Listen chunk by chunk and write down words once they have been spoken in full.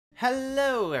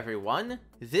Hello everyone,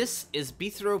 this is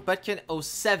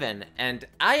Butkin07 and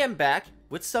I am back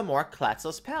with some more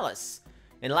Klatzl's Palace.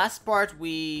 In last part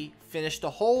we finished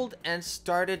the hold and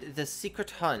started the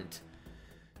secret hunt.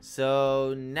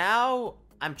 So now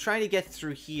I'm trying to get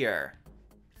through here.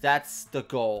 That's the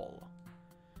goal.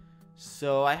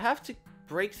 So I have to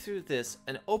break through this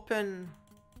and open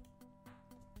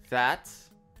that.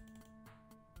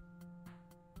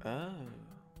 Oh,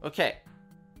 okay.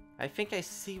 I think I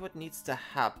see what needs to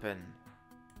happen.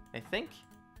 I think.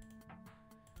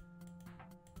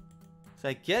 So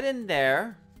I get in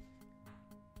there.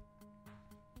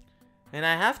 And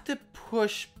I have to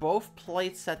push both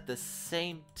plates at the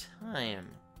same time.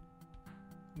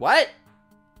 What?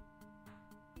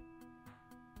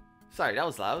 Sorry, that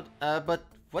was loud. But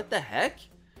what the heck?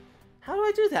 How do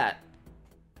I do that?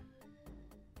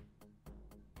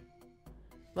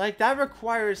 Like, that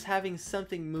requires having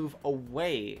something move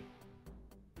away.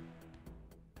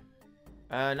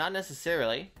 Not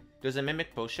necessarily. There's a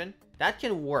mimic potion. That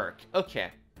can work. Okay.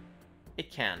 It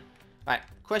can. Alright,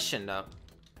 question though.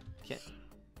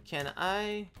 Can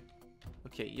I...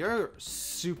 Okay, you're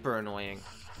super annoying.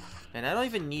 And I don't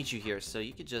even need you here, so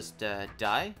you could just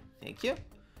die. Thank you.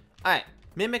 Alright,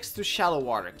 mimics through shallow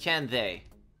water. Can they?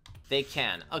 They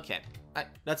can. Okay.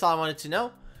 Alright, that's all I wanted to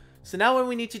know. So now what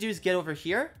we need to do is get over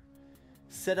here.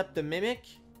 Set up the mimic.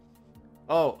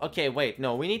 Oh, okay, wait.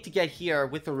 No, we need to get here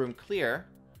with the room clear.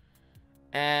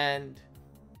 And...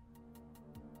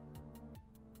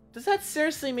 does that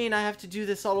seriously mean I have to do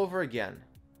this all over again?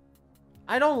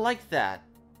 I don't like that.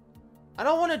 I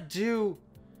don't want to do...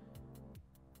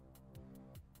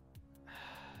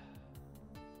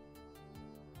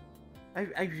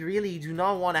 I really do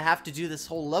not want to have to do this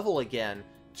whole level again.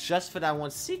 Just for that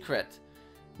one secret.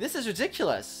 This is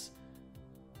ridiculous.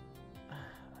 Oh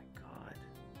my god.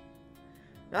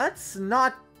 That's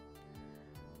not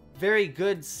very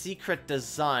good secret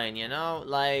design, you know?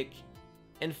 Like,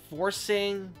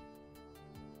 enforcing...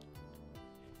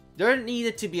 there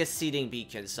needed to be a seeding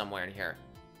beacon somewhere in here.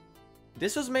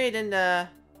 This was made in the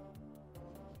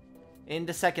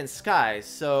second sky,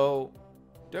 so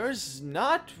there's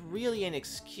not really an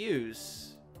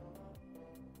excuse.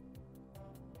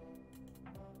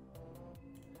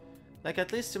 Like,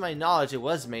 at least to my knowledge, it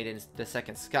was made in the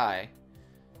second sky.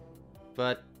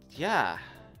 But, yeah.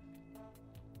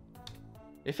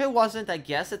 If it wasn't, I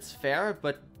guess it's fair,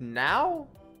 but now,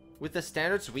 with the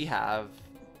standards we have,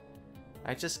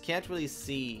 I just can't really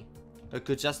see a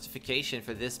good justification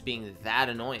for this being that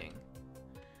annoying.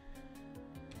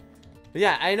 But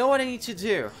yeah, I know what I need to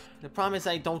do. The problem is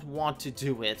I don't want to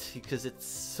do it, because it's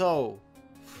so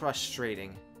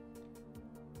frustrating.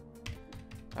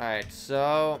 Alright,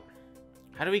 so...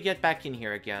 how do we get back in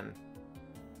here again?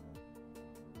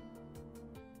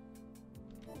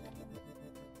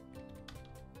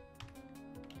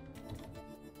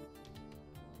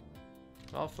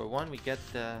 Well, for one, we get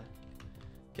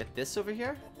this over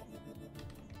here.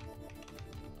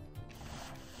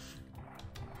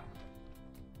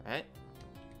 Alright.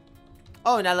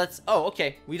 Oh, now let's... oh,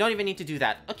 okay. We don't even need to do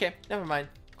that. Okay, never mind.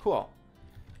 Cool.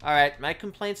 Alright, my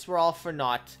complaints were all for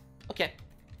naught. Okay.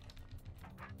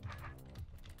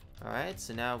 Alright,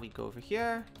 so now we go over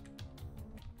here.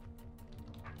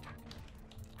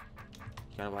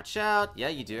 You gotta watch out. Yeah,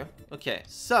 you do. Okay,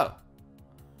 so...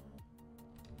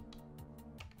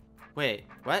 wait,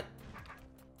 what?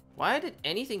 Why did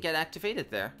anything get activated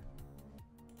there?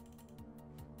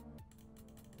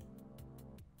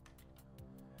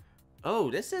 Oh,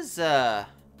 this is,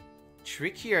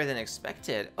 trickier than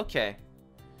expected. Okay.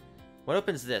 What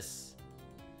opens this?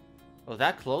 Oh,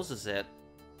 that closes it.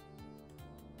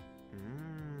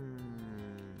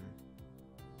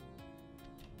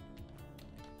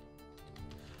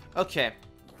 Okay.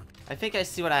 I think I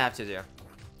see what I have to do.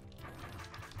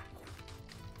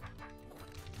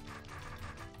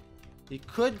 You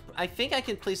could... I think I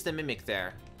can place the mimic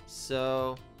there.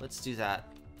 So, let's do that.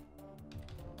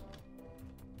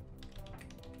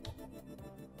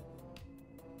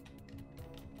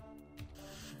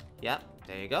 Yep,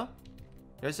 there you go.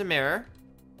 There's a mirror.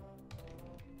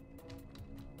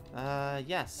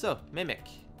 Yeah, so, mimic.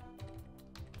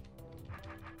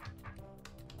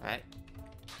 Alright.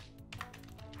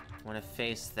 Want to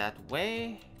face that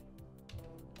way.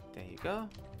 There you go.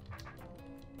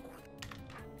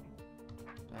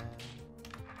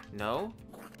 No.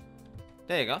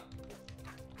 There you go.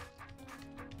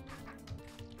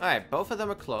 Alright, both of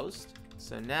them are closed.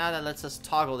 So now that lets us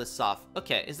toggle this off.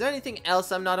 Okay, is there anything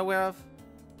else I'm not aware of?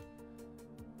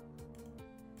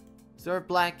 Is there a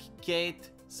black gate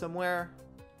somewhere?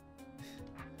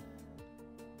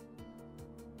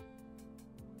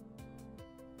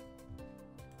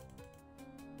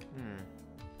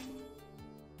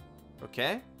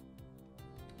 Okay.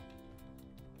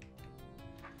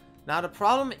 Now the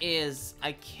problem is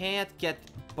I can't get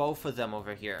both of them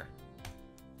over here.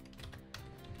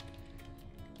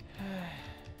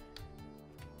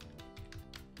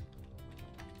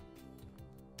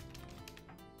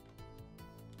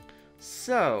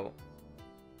 So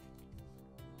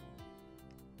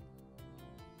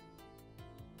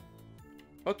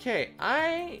okay,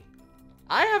 I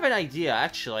have an idea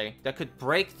actually that could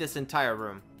break this entire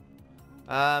room.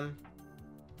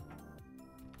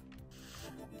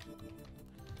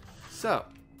 So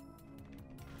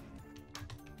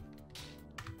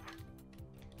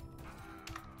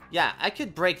yeah, I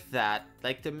could break that.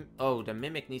 Like the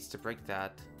mimic needs to break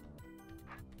that.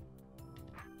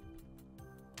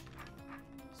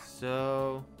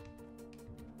 So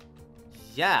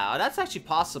yeah, that's actually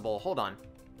possible. Hold on.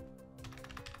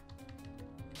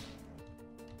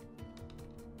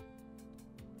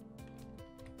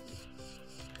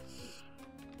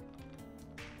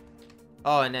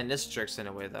 Oh, and then this tricks in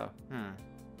a way, though.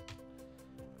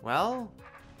 Well,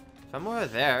 if I'm over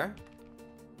there,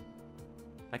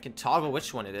 I can toggle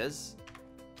which one it is.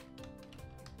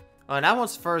 Oh, and that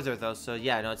one's further, though, so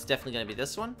yeah, no, it's definitely gonna be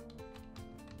this one.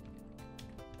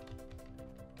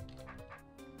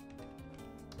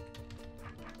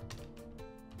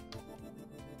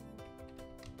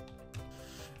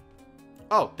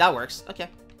 Oh, that works. Okay.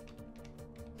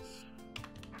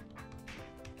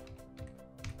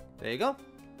 There you go.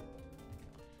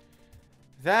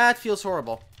 That feels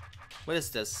horrible. What is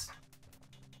this?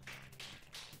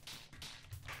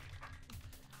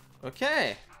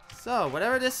 Okay. So,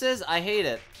 whatever this is, I hate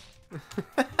it.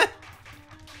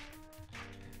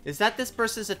 Is that this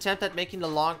person's attempt at making the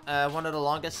one of the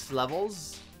longest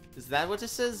levels? Is that what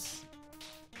this is?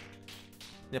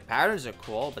 The patterns are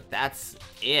cool, but that's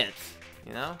it.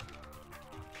 You know?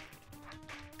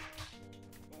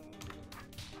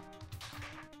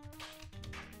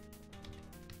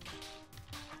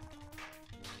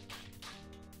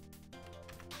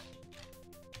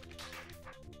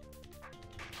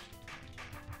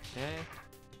 Okay.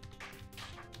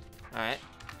 Alright.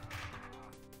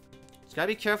 Just gotta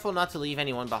be careful not to leave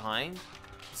anyone behind.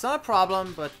 It's not a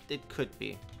problem, but it could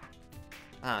be.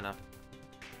 I don't know.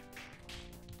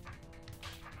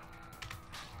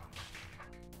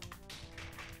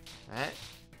 Alright.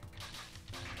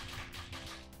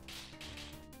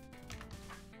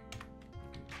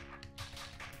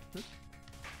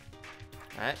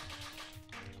 Alright.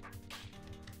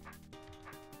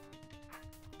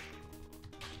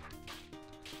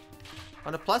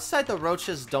 On the plus side, the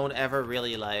roaches don't ever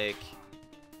really, like,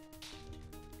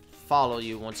 follow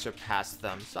you once you're past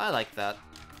them. So I like that.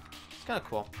 It's kind of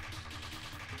cool.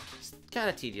 It's kind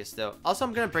of tedious, though. Also,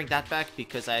 I'm going to bring that back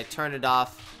because I turned it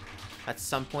off at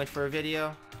some point for a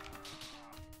video.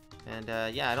 And,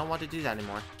 yeah, I don't want to do that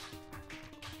anymore.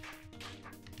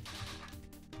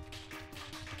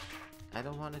 I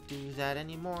don't want to do that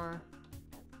anymore.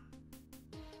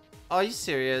 Oh, are you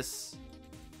serious?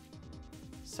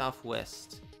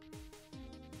 Southwest.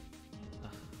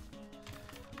 Ugh.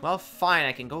 Well, fine.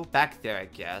 I can go back there, I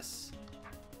guess.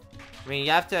 I mean,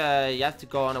 you have to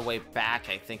go on the way back,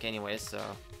 I think, anyway. So,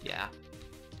 yeah.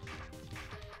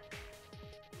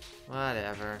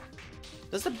 Whatever.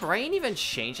 Does the brain even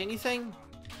change anything?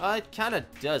 It kind of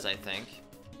does, I think.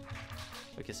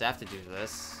 Because I have to do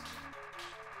this.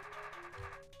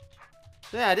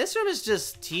 So yeah, this room is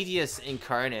just tedious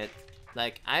incarnate.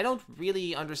 Like, I don't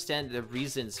really understand the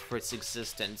reasons for its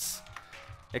existence,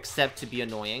 except to be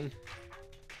annoying.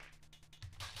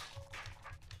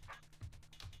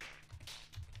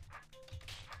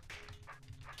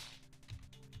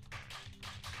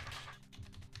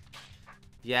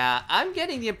 Yeah, I'm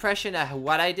getting the impression that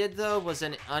what I did, though, was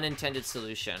an unintended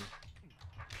solution.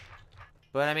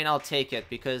 But, I mean, I'll take it,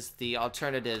 because the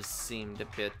alternatives seemed a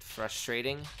bit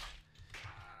frustrating.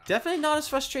 Definitely not as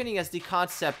frustrating as the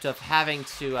concept of having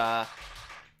to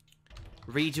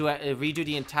redo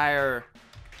the entire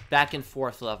back and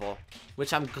forth level,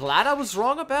 which I'm glad I was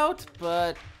wrong about,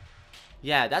 but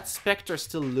yeah, that specter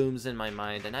still looms in my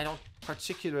mind, and I don't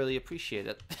particularly appreciate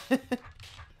it.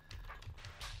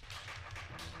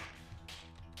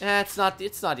 It's not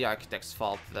the architect's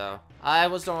fault, though. I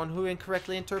was the one who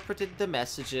incorrectly interpreted the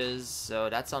messages, so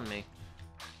that's on me.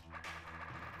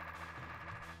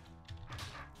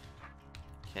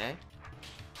 Okay.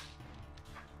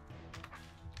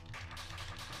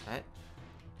 Alright.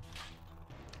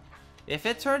 If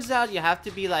it turns out you have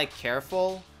to be, like,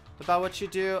 careful about what you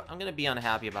do, I'm gonna be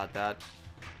unhappy about that.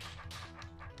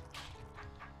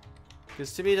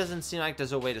 Because to me, it doesn't seem like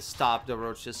there's a way to stop the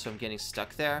roaches from getting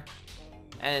stuck there.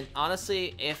 And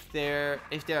honestly, if they're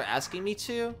asking me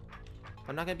to,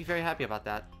 I'm not gonna be very happy about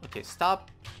that. Okay, stop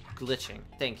glitching.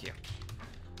 Thank you.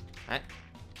 Alright.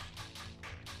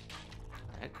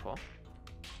 Alright, cool.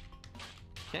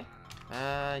 Okay.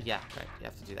 Yeah, right. You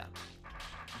have to do that.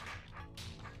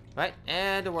 Right,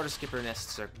 and the water skipper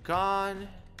nests are gone.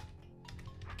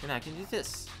 And I can do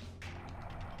this.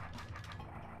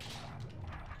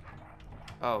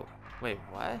 Oh, wait,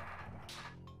 what?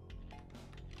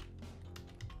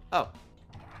 Oh.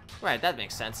 Right, that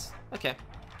makes sense. Okay.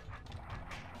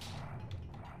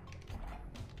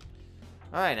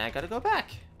 Alright, now I gotta go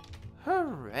back.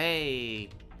 Hooray!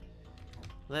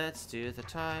 Let's do the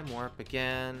time warp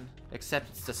again. Except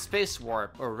it's the space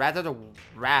warp, or rather the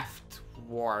raft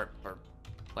warp, or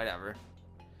whatever.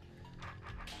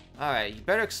 Alright, you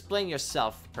better explain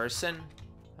yourself, person.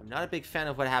 I'm not a big fan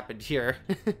of what happened here.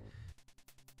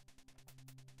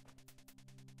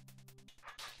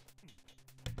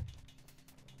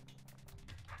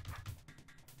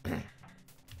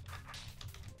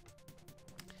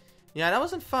 Yeah, that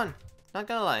wasn't fun. Not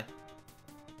gonna lie.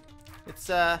 It's,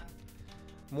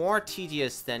 more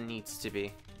tedious than needs to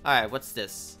be. Alright, what's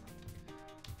this?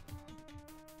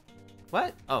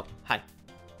 What? Oh, hi.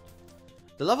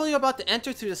 The level you're about to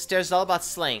enter through the stairs is all about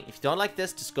slaying. If you don't like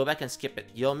this, just go back and skip it.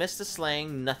 You'll miss the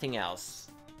slaying, nothing else.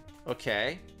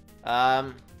 Okay.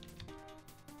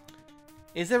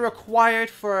 Is it required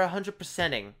for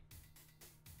 100%ing?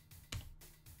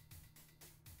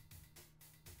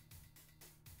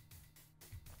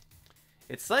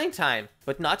 It's slaying time,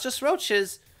 but not just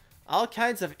roaches. All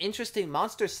kinds of interesting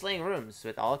monster slaying rooms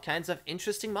with all kinds of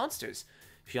interesting monsters.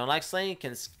 If you don't like slaying, you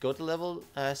can go to the level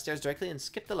stairs directly and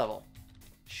skip the level.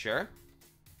 Sure.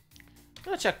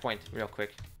 Go to checkpoint real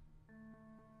quick.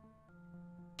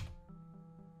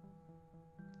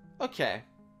 Okay.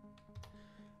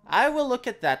 I will look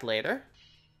at that later.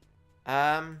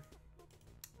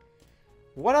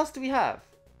 What else do we have?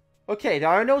 Okay, there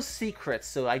are no secrets,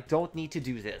 so I don't need to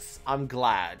do this. I'm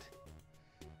glad.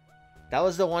 That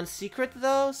was the one secret,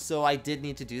 though, so I did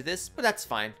need to do this, but that's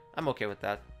fine. I'm okay with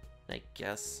that, I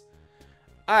guess.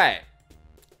 Alright.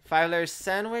 5-layer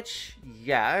sandwich.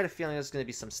 Yeah, I had a feeling there's going to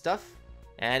be some stuff.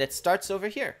 And it starts over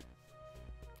here.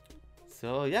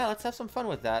 So, yeah, let's have some fun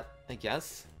with that, I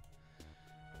guess.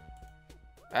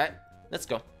 Alright, let's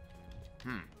go.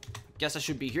 Guess I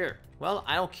should be here. Well,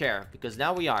 I don't care, because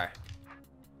now we are.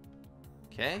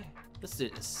 Okay, let's do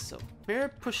this. So,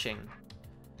 mirror pushing.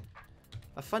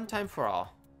 A fun time for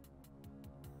all.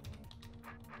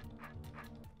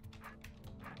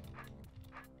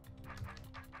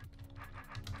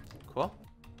 Cool.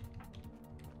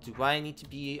 Do I need to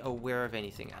be aware of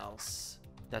anything else?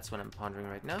 That's what I'm pondering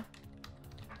right now.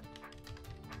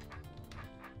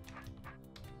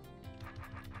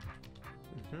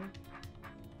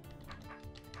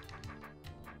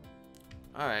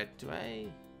 Alright, do I...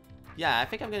 Yeah, I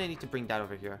think I'm gonna need to bring that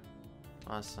over here.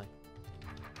 Honestly.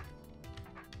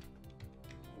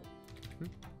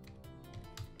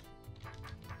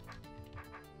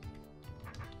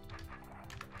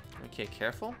 Okay,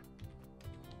 careful.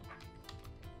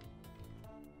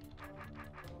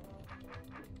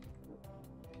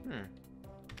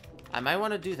 I might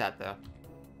want to do that, though.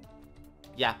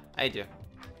 Yeah, I do.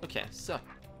 Okay, so.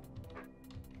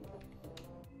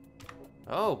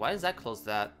 Oh, why does that close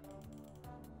that?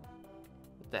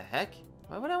 What the heck?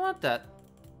 Why would I want that?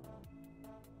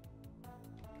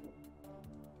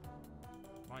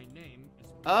 My name is...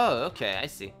 Oh, okay, I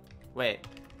see. Wait.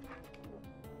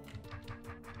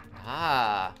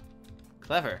 Ah,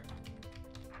 clever.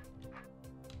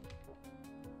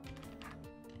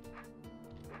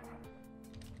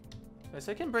 Wait,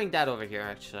 so I can bring that over here,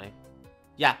 actually.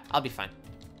 Yeah, I'll be fine.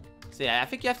 So yeah, I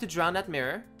think you have to drown that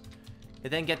mirror,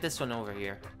 and then get this one over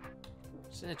here.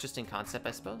 It's an interesting concept,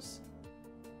 I suppose.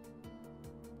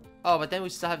 Oh, but then we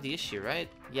still have the issue, right?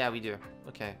 Yeah, we do.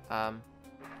 Okay,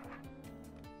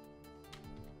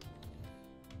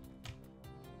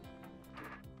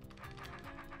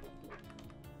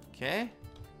 Okay.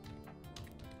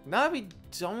 No, we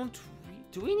don't...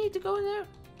 Do we need to go in there?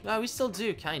 No, we still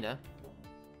do, kinda.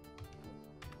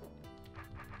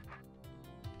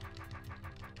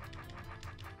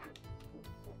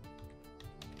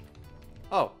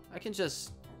 Oh, I can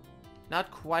just... Not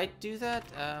quite do that?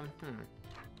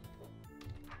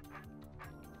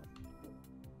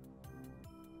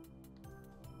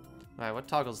 Alright, what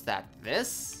toggles that?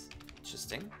 This?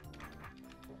 Interesting.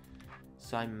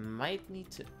 So I might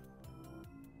need to...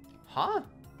 Huh?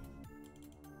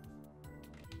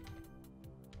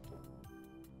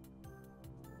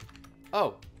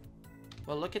 Oh.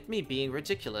 Well, look at me being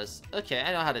ridiculous. Okay,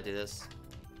 I know how to do this.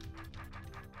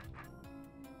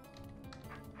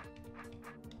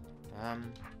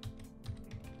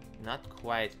 Not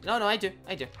quite. No, I do.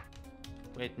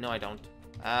 Wait, no, I don't.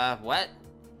 What?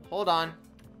 Hold on.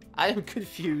 I am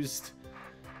confused.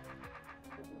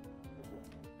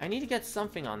 I need to get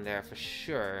something on there for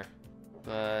sure.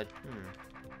 But,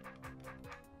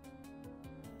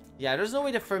 yeah, there's no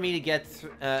way for me to get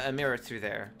a mirror through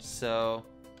there. So...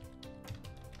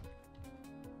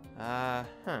 Alright,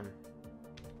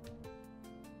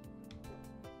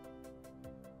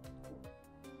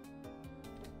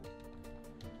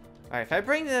 if I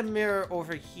bring the mirror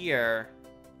over here,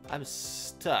 I'm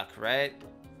stuck, right?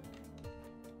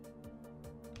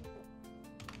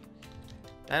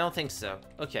 I don't think so.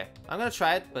 Okay, I'm gonna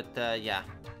try it, but yeah.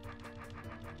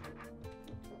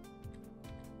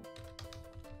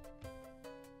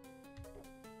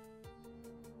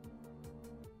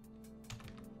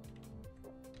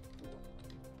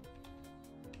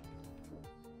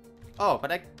 Oh,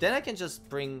 but then I can just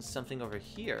bring something over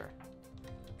here.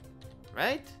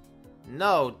 Right?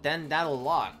 No, then that'll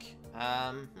lock.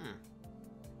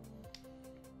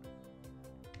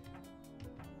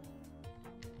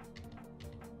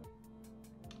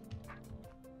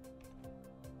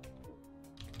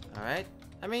 Alright.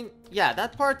 I mean, yeah,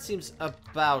 that part seems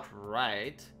about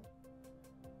right.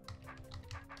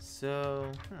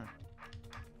 So,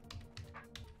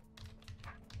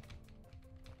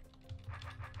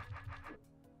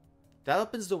 that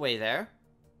opens the way there.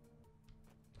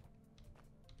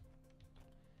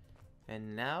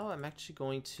 And now I'm actually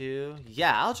going to...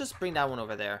 Yeah, I'll just bring that one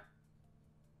over there.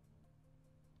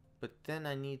 But then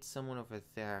I need someone over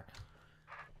there.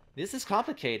 This is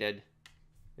complicated.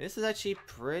 This is actually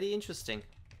pretty interesting.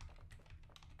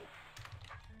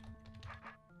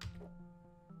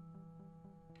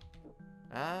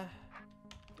 Yeah.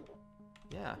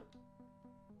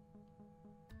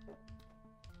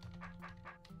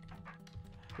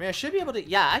 I mean, I should be able to...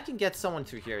 Yeah, I can get someone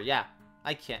through here. Yeah,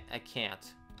 I can't.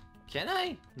 Can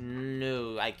I?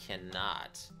 No, I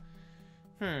cannot.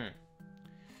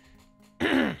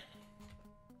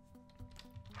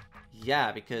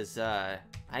 Yeah, because I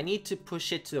need to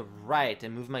push it to the right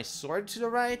and move my sword to the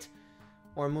right,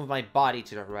 or move my body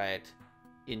to the right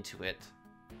into it.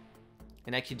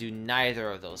 And I can do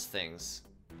neither of those things.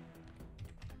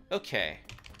 Okay.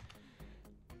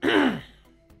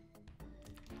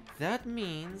 That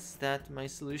means that my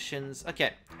solutions...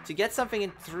 Okay, to get something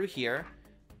in through here,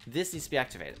 this needs to be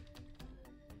activated.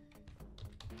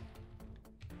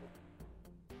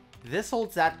 This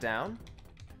holds that down.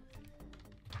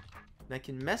 And I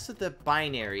can mess with the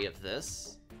binary of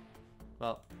this.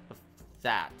 Well, of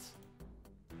that.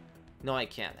 No, I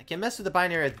can't. I can mess with the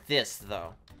binary of this,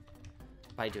 though.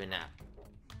 By doing that.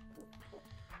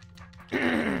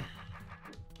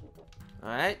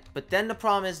 Alright, but then the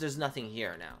problem is there's nothing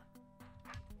here now.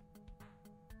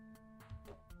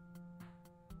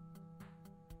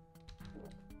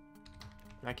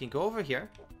 I can go over here.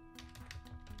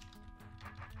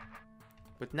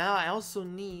 But now I also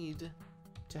need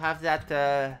to have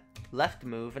that left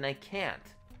move, and I can't.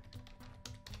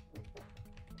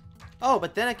 Oh,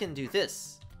 but then I can do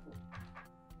this.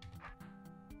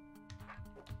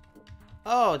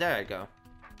 Oh, there I go.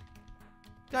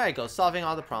 There I go, solving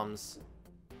all the problems.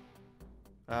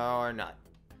 Or not.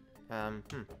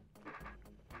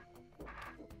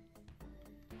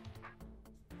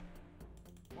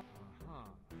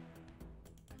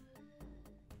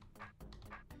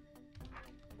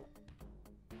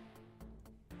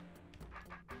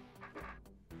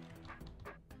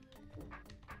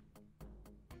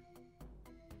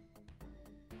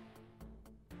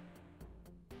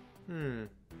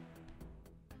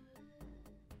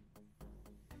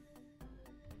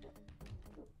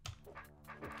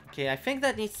 Okay, I think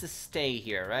that needs to stay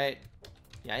here, right?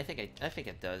 Yeah, I think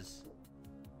it does.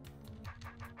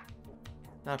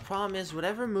 Now, the problem is,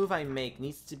 whatever move I make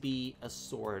needs to be a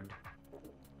sword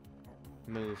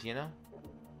move, you know?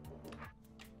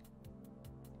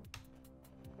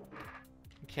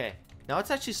 Okay. Now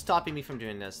it's actually stopping me from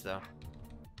doing this, though.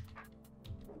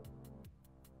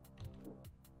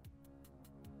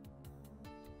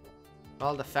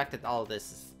 Well, the fact that all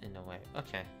this is in the way.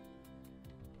 Okay.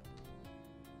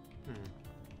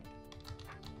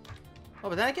 Oh,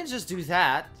 but then I can just do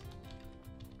that.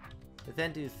 But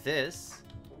then do this.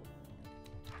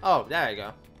 Oh, there you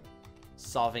go.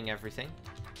 Solving everything.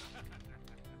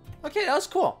 Okay, that was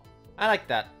cool. I like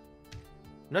that.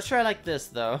 I'm not sure I like this,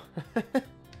 though.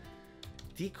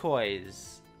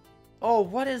 Decoys. Oh,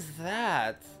 what is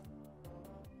that?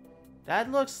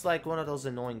 That looks like one of those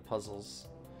annoying puzzles.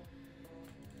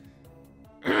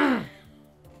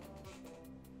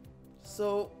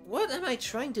 So, what am I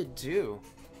trying to do?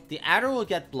 The adder will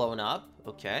get blown up.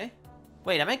 Okay.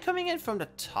 Wait, am I coming in from the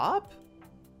top?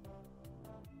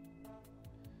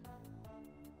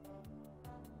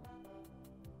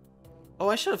 Oh,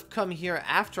 I should have come here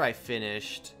after I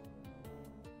finished.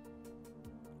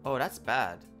 Oh, that's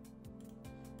bad.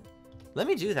 Let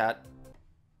me do that.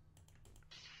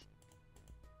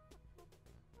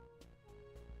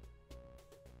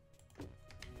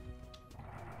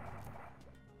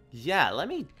 Yeah, let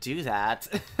me do that.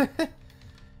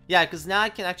 Yeah, because now I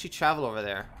can actually travel over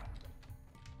there.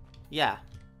 Yeah.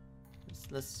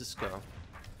 Let's just go.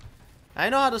 I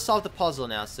know how to solve the puzzle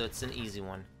now, so it's an easy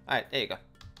one. Alright, there you go.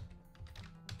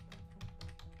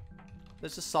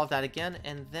 Let's just solve that again,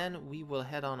 and then we will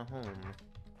head on home.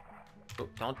 Oh,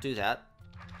 don't do that.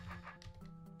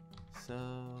 So,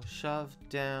 shove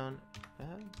down.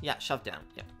 Yeah, shove down.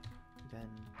 Yeah. Then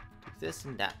do this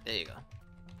and that. There you go.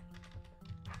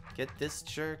 Get this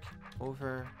jerk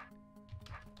over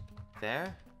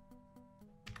there.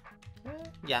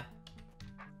 Yeah.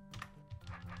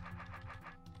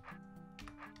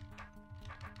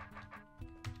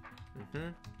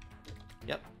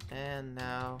 Yep. And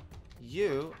now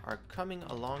you are coming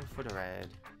along for the ride.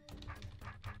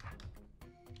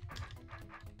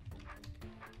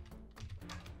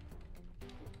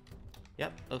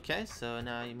 Yep. Okay. So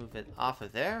now you move it off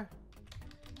of there.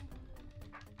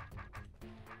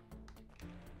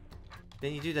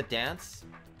 Then you do the dance.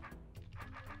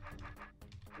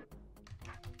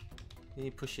 Then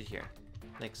you push it here.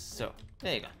 Like so.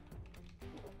 There you go.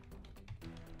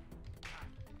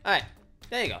 Alright.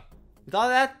 There you go. With all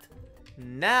that,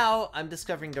 now I'm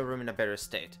discovering the room in a better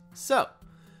state. So,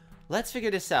 let's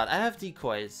figure this out. I have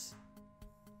decoys.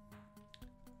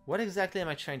 What exactly am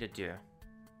I trying to do?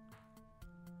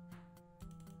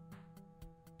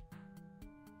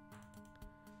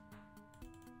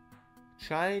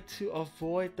 Try to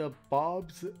avoid the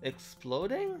bombs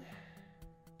exploding?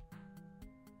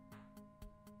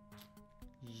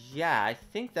 Yeah, I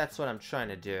think that's what I'm trying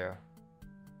to do.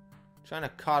 Trying to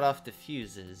cut off the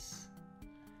fuses.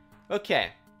 Okay.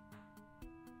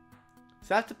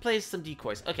 So I have to place some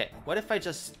decoys. Okay, what if I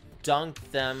just dunk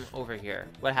them over here?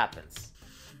 What happens?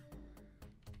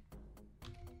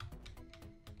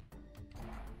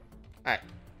 Alright.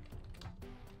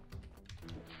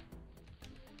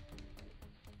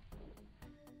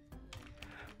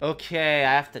 Okay,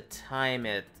 I have to time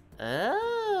it.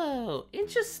 Oh,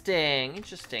 interesting,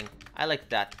 interesting. I like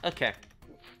that. Okay.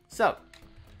 So,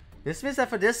 this means that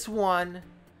for this one,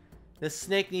 the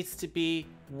snake needs to be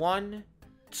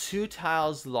 2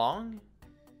 tiles long.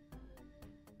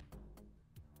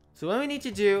 So what we need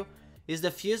to do is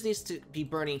the fuse needs to be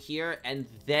burning here and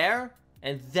there,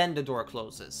 and then the door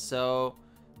closes. So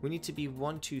we need to be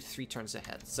 1, 2, 3 turns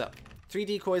ahead. So 3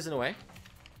 decoys in a way.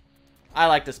 I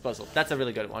like this puzzle. That's a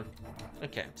really good one.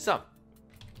 Okay, so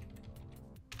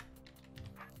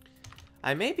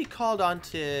I may be called on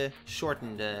to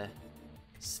shorten the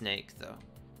snake, though.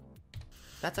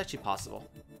 That's actually possible.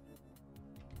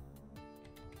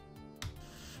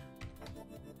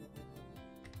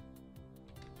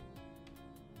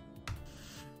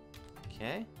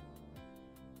 Okay.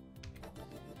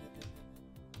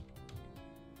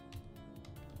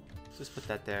 Let's just put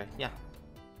that there. Yeah.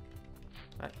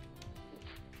 All right.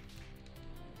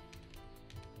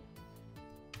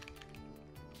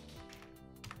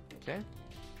 Okay.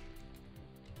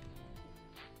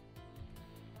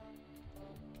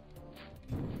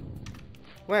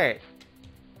 Wait.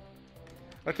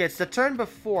 Okay, it's the turn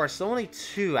before, so only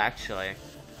 2 actually.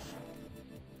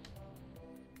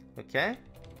 Okay.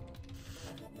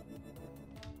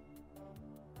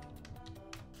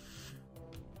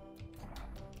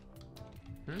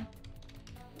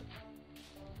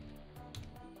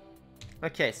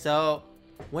 Okay, so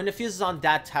when the fuse is on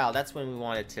that tile, that's when we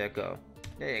want it to go.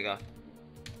 There you go.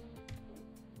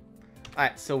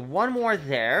 Alright, so 1 more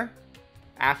there.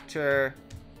 After...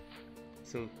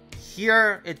 So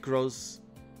here it grows...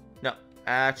 No,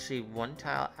 actually 1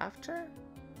 tile after?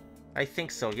 I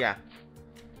think so, yeah.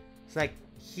 It's like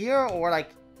here or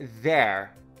like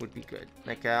there would be good.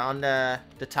 Like on the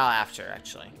tile after,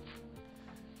 actually.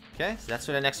 Okay, so that's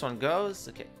where the next one goes.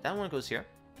 Okay, that one goes here.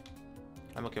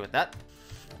 I'm okay with that.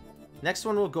 Next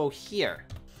one will go here.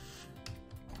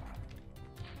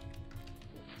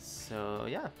 So,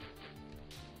 yeah.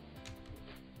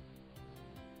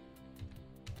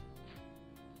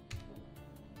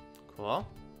 Cool.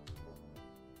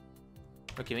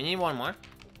 Okay, we need 1 more.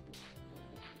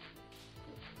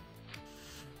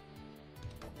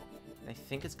 I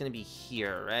think it's gonna be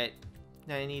here, right?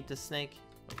 Now I need the snake.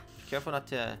 Be careful not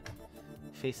to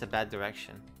face a bad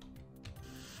direction.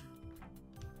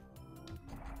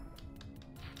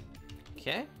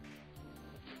 Okay.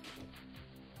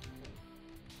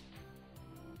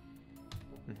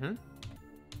 Mm-hmm.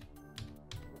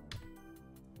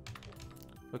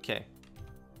 Okay.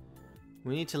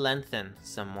 We need to lengthen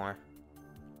some more.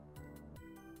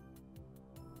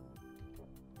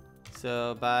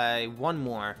 So by one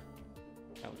more,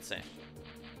 I would say.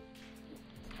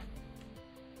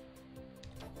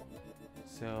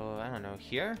 So, I don't know,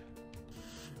 here?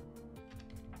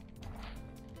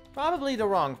 Probably the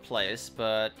wrong place,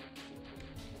 but...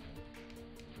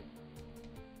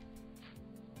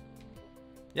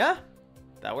 yeah,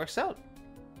 that works out.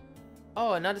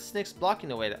 Oh, another snake's blocking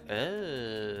the way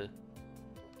to...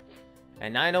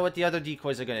 And now I know what the other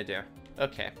decoys are gonna do.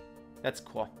 Okay, that's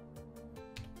cool.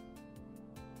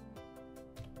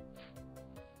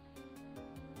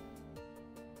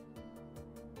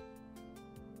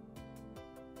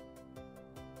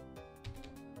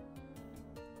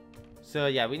 So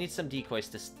yeah, we need some decoys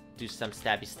to do some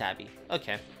stabby.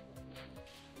 Okay.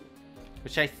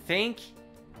 Which I think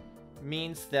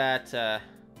means that the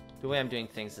way I'm doing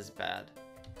things is bad.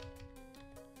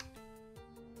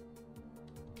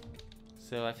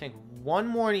 So I think one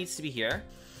more needs to be here.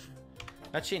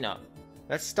 Actually, no.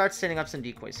 Let's start setting up some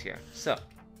decoys here. So.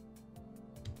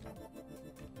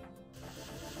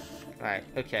 Alright,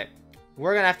 okay.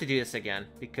 We're gonna have to do this again,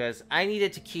 because I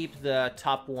needed to keep the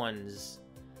top ones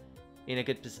in a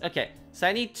good position. Okay, so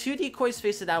I need 2 decoys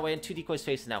facing that way and 2 decoys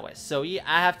facing that way. So yeah,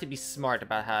 I have to be smart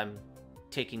about how I'm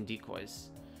taking decoys.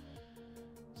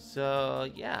 So,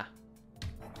 yeah.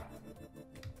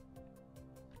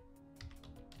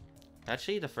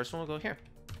 Actually, the first one will go here.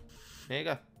 There you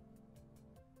go.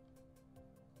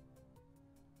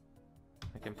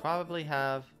 I can probably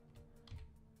have...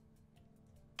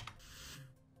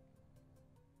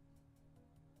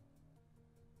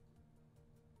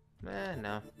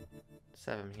 no.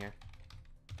 7 here.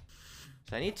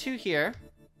 So I need 2 here.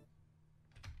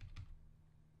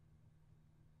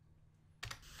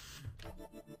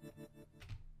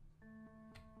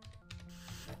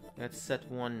 Let's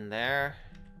set 1 there.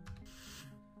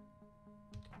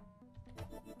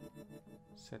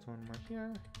 Set 1 more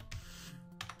here.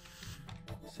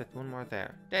 Set 1 more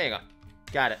there. There you go.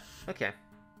 Got it. Okay.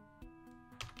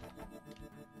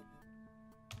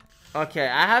 Okay,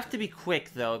 I have to be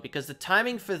quick, though, because the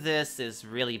timing for this is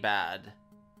really bad.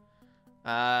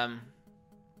 There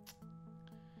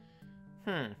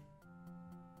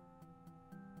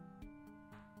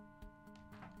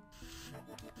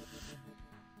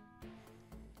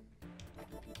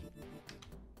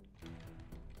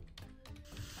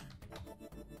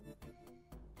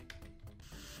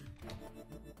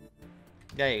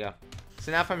you go.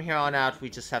 So now from here on out, we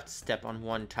just have to step on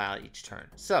 1 tile each turn.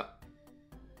 So, I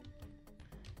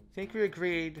think we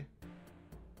agreed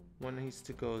 1 needs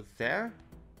to go there.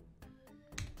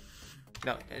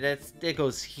 No, it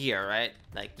goes here, right?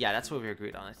 Like, yeah, that's what we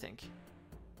agreed on, I think.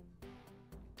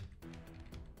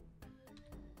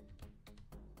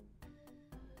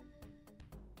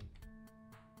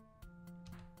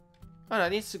 Oh, no, it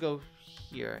needs to go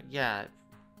here. Yeah.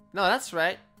 No, that's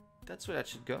right. That's where that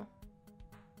should go.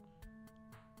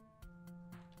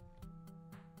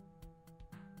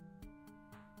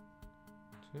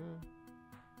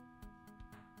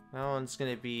 That one's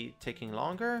gonna be taking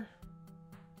longer.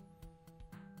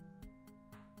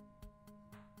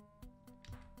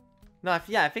 No,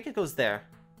 yeah, I think it goes there.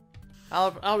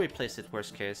 I'll replace it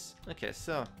worst case. Okay,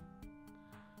 so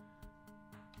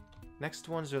next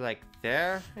ones are like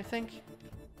there, I think.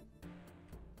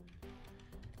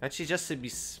 Actually, just to be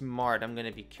smart, I'm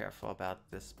gonna be careful about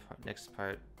this part, next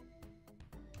part.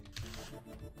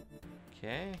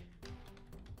 Okay.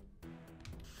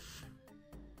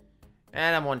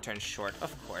 And I'm 1 turn short,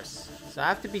 of course. So I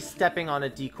have to be stepping on a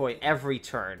decoy every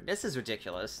turn. This is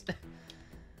ridiculous.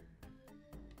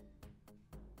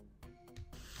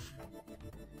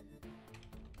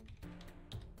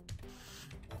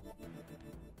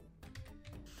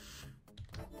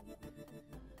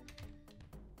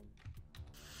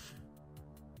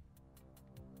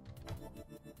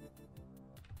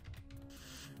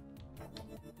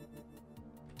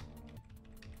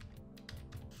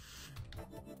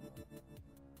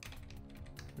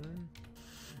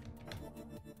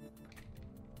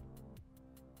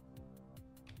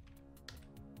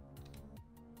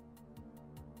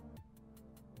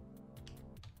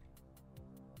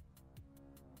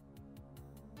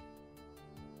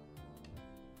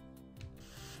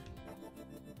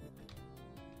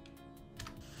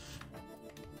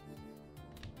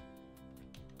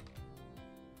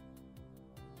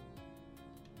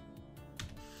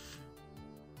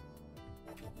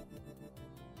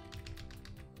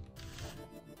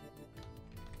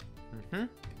 Mm-hmm.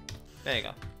 There you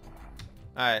go.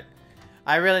 Alright.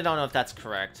 I really don't know if that's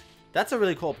correct. That's a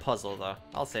really cool puzzle, though.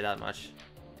 I'll say that much.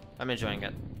 I'm enjoying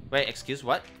it. Wait, excuse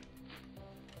what?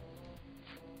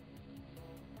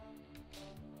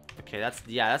 Okay, that's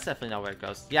definitely not where it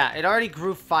goes. Yeah, it already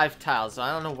grew 5 tiles, so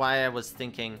I don't know why I was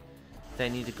thinking that I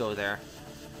need to go there.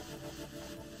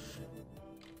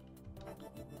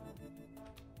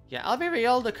 Yeah, I'll be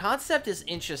real, the concept is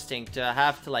interesting to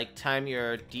have to, like, time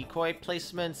your decoy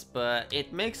placements, but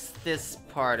it makes this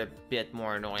part a bit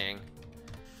more annoying.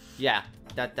 Yeah,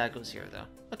 that goes here, though.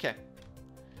 Okay.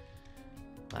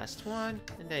 Last one,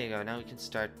 and there you go. Now we can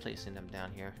start placing them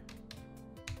down here.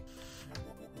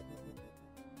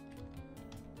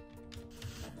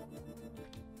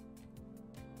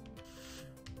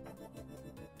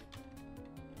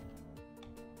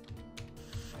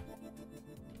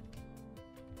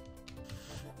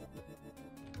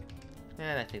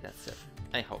 And I think that's it.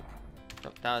 I hope.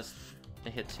 Nope, that was a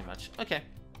hit too much. Okay.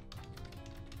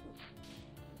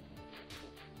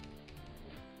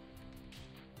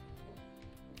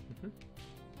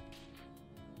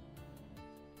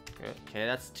 Okay,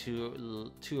 that's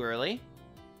too early.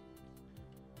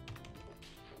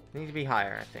 Need to be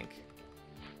higher, I think.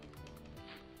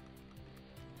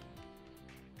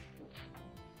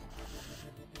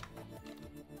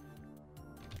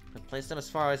 I'll place them as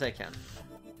far as I can.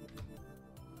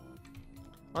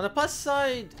 On the plus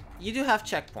side, you do have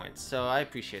checkpoints, so I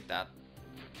appreciate that.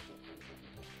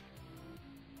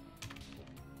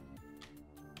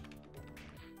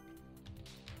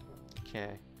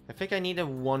 Okay. I think I needed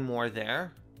one more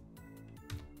there.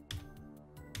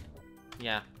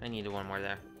 Yeah, I needed one more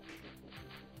there.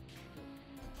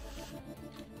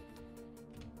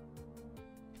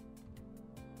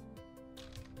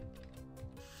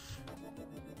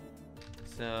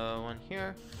 So, one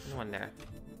here, and one there.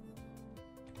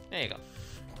 There you go.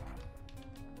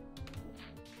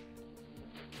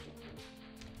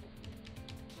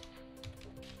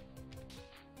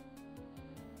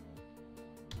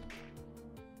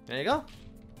 There you go.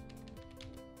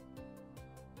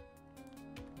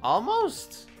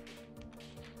 Almost.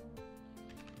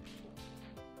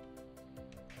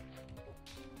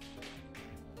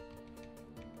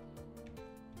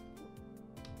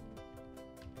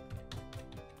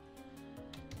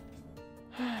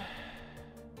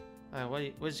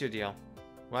 What's your deal?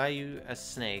 Why are you a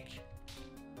snake?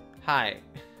 Hi.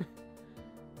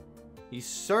 You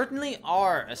certainly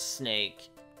are a snake.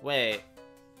 Wait.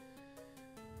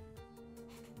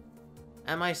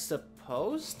 Am I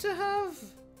supposed to have?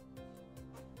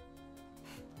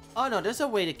 Oh no, there's a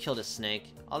way to kill the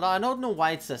snake. Although I don't know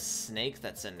why it's a snake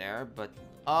that's in there, but...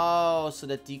 Oh, so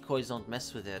that decoys don't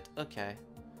mess with it. Okay.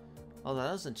 Well, that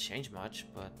doesn't change much,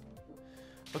 but...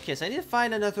 Okay, so I need to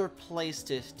find another place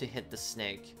to hit the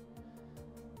snake.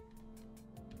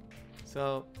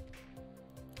 So...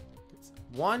 It's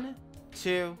 1,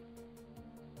 2...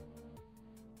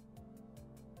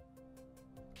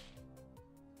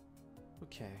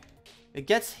 Okay. It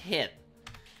gets hit.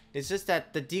 It's just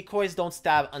that the decoys don't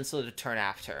stab until the turn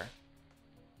after.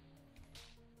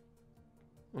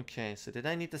 Okay, so did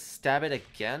I need to stab it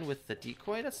again with the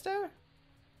decoy that's there?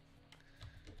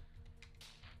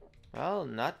 Well,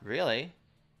 not really.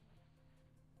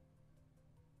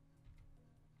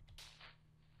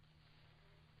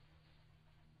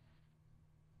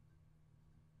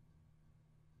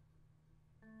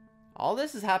 All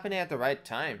this is happening at the right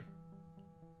time.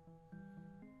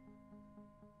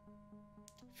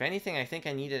 If anything, I think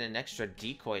I needed an extra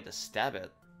decoy to stab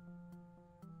it.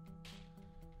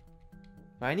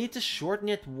 But I need to shorten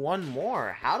it one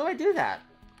more. How do I do that?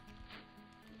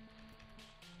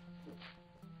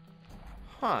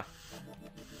 Huh.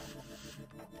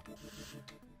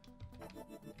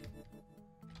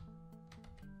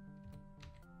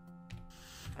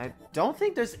 I don't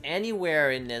think there's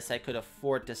anywhere in this I could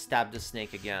afford to stab the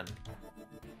snake again.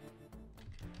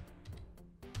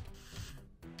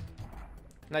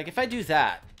 Like, if I do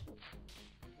that,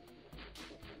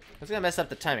 it's gonna mess up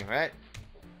the timing, right?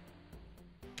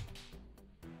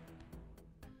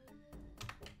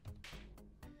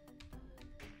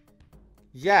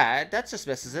 Yeah, that just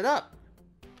messes it up.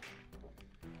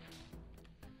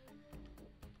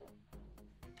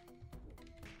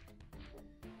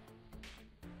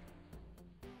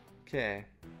 Okay.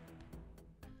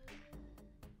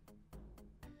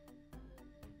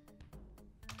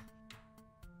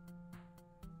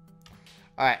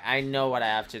 Alright, I know what I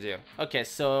have to do. Okay,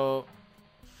 so...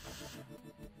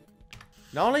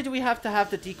 Not only do we have to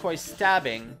have the decoy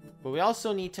stabbing, but we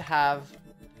also need to have...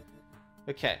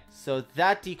 Okay, so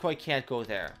that decoy can't go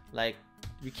there. Like,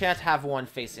 we can't have one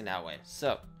facing that way.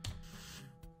 So,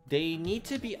 They need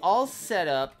to be all set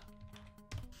up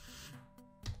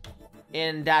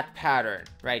in that pattern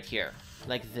right here.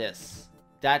 Like this.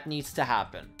 That needs to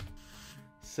happen.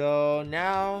 So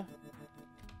now...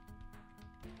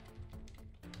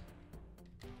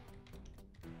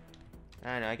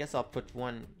 I don't know, I guess I'll put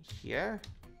one here.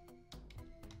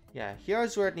 Yeah,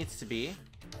 here's where it needs to be.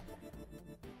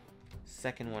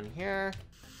 Second one here.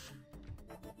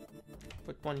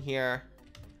 Put one here.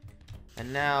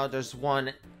 And now there's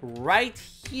one right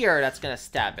here that's gonna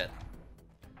stab it.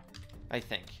 I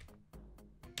think.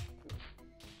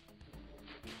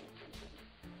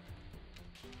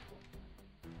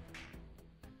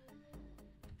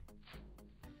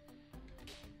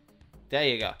 There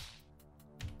you go.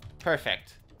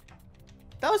 Perfect.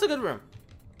 That was a good room.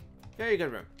 Very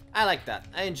good room. I like that.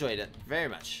 I enjoyed it very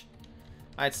much.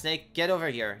 Alright, Snake, get over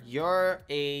here. You're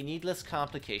a needless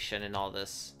complication in all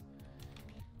this.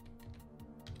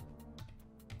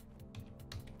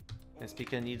 And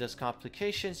speaking of needless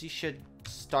complications, you should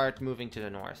start moving to the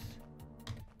north.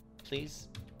 Please.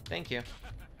 Thank you.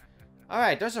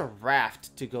 Alright, there's a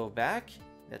raft to go back.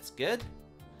 That's good.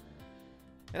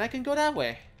 And I can go that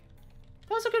way.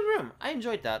 That was a good room. I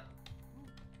enjoyed that.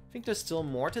 I think there's still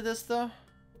more to this, though.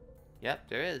 Yep,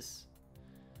 there is.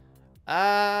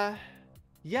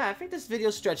 Yeah, I think this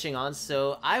video's stretching on,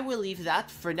 so I will leave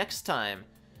that for next time.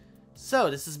 So,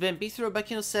 this has been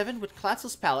B3Rebecca07 with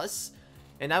Klatzl's Palace,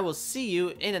 and I will see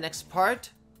you in the next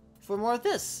part for more of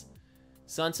this.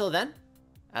 So until then,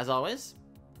 as always,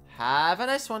 have a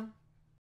nice one.